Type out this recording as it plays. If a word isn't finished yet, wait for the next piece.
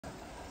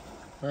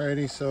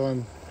Alrighty, so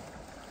I'm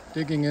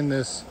digging in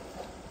this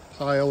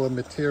pile of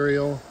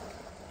material.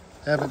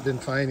 Haven't been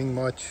finding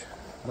much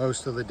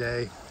most of the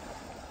day.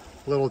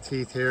 Little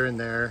teeth here and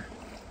there.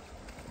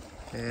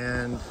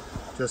 And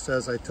just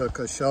as I took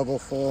a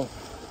shovelful,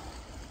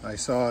 I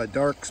saw a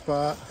dark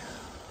spot.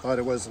 Thought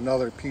it was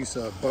another piece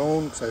of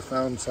bone because I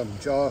found some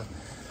jaw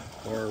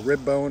or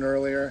rib bone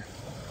earlier.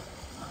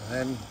 And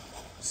then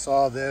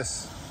saw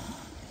this,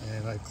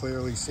 and I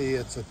clearly see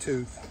it's a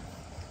tooth.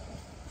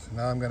 So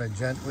now I'm going to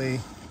gently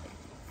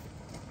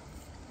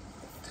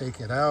take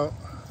it out.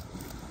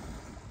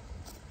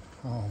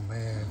 Oh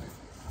man,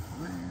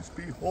 please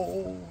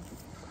behold.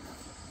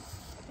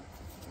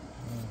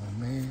 Oh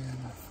man.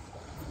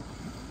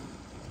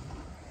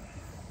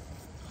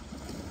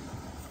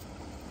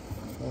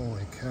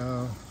 Holy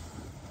cow.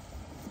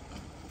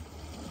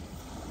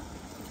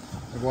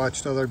 I've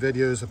watched other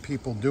videos of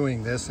people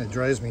doing this and it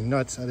drives me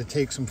nuts that it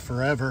takes them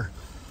forever.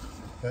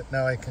 But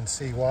now I can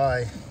see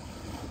why,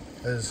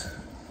 because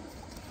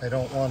I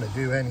don't want to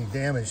do any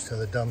damage to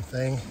the dumb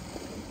thing.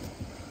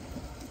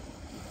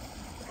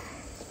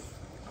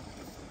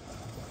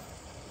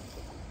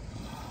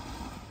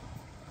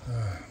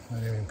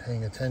 Not even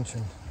paying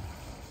attention.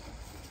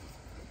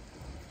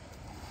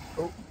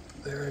 Oh,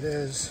 there it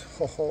is.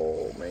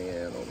 Oh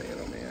man, oh man,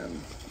 oh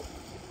man.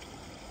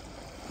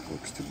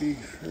 Looks to be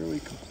fairly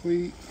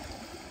complete.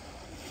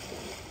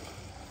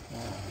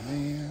 Oh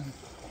man.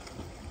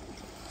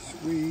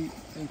 Sweet,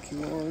 thank you,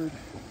 Lord.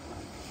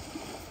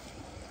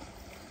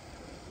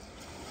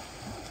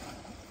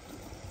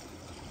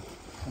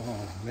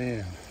 Oh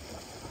man,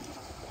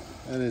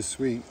 that is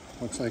sweet.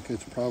 Looks like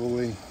it's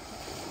probably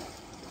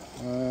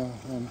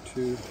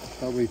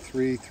probably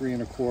three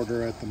and a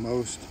quarter at the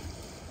most.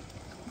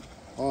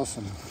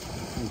 Awesome.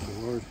 Thank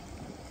you, Lord.